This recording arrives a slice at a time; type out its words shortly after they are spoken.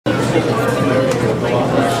Okay,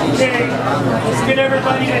 let's get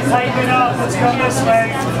everybody to tighten it up. Let's go this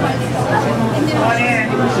way. Come on in.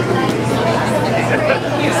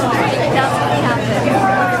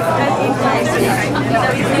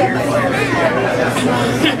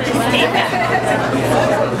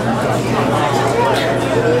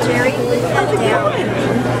 Jerry, down.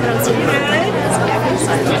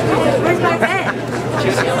 Where's my pen?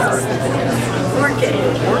 Working.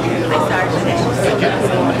 I started today.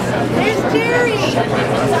 There's Jerry.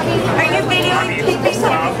 Are you videoing people?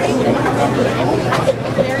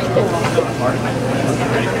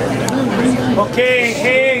 Okay,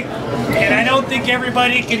 hey, and I don't think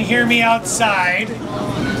everybody can hear me outside,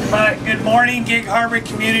 but good morning, Gig Harbor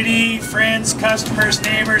community, friends, customers,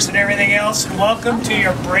 neighbors, and everything else, and welcome to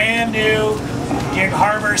your brand new Gig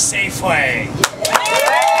Harbor Safeway.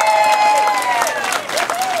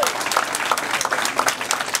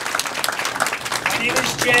 My name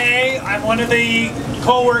is Jay. I'm one of the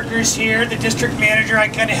co-workers here, the district manager. I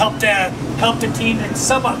kind of helped the team that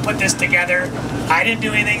somewhat put this together. I didn't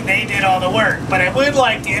do anything, they did all the work. But I would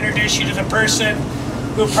like to introduce you to the person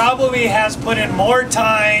who probably has put in more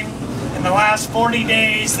time in the last 40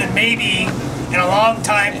 days than maybe in a long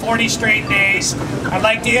time, 40 straight days. I'd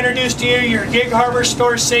like to introduce to you your Gig Harbor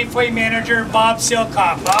Store Safeway manager, Bob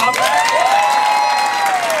Silcock. Bob?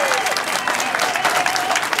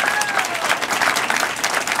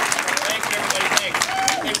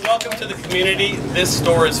 Welcome to the community. This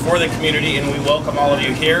store is for the community and we welcome all of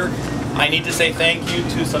you here. I need to say thank you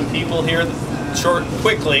to some people here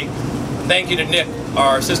quickly. Thank you to Nick,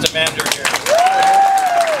 our assistant manager here.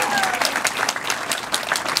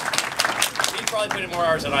 He's probably put in more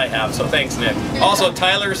hours than I have, so thanks, Nick. Also,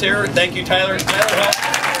 Tyler's here. Thank you, Tyler. Tyler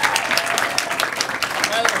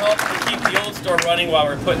helped to keep the old store running while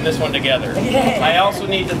we're putting this one together. I also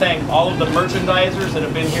need to thank all of the merchandisers that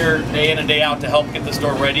have been here day in and day out to help get the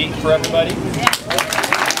store ready for everybody.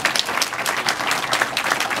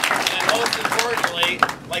 And most importantly,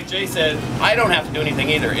 like Jay said, I don't have to do anything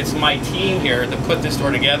either. It's my team here that put this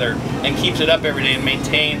store together and keeps it up every day and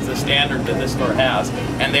maintains the standard that this store has.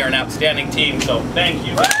 And they are an outstanding team, so thank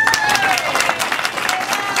you.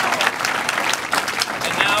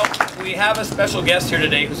 We have a special guest here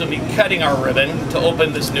today who's going to be cutting our ribbon to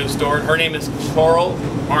open this new store. Her name is Coral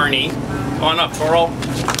Arney. Come on up, Coral.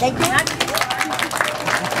 Thank you.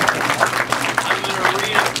 I'm going to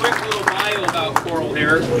read a quick little bio about Coral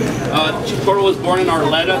here. Coral was born in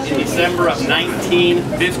Arletta in December of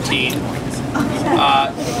 1915.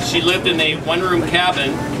 She lived in a one-room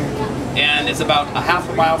cabin, and it's about a half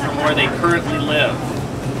a mile from where they currently live.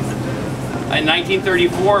 In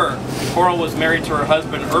 1934, Coral was married to her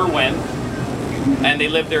husband, Irwin, and they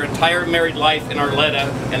lived their entire married life in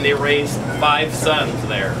Arletta, and they raised 5 sons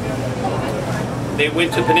there. They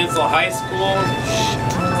went to Peninsula High School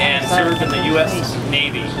and served in the U.S.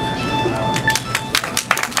 Navy.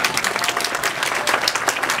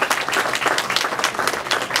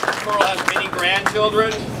 Coral has many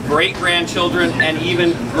grandchildren, great-grandchildren, and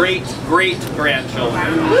even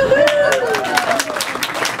great-great-grandchildren.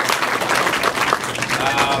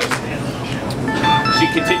 She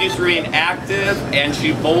continues to remain active, and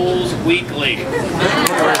she bowls weekly. We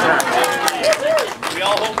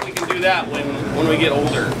all hope we can do that when we get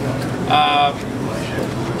older.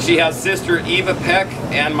 She has sister Eva Peck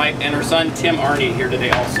and her son Tim Arney here today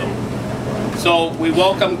also. So we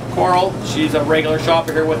welcome Coral. She's a regular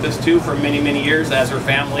shopper here with us too for many, many years, as her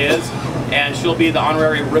family is, and she'll be the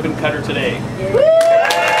honorary ribbon cutter today.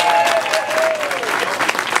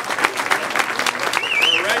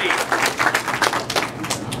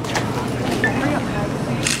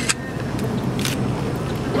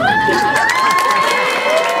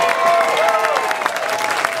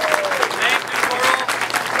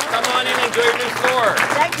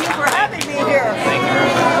 Thank you for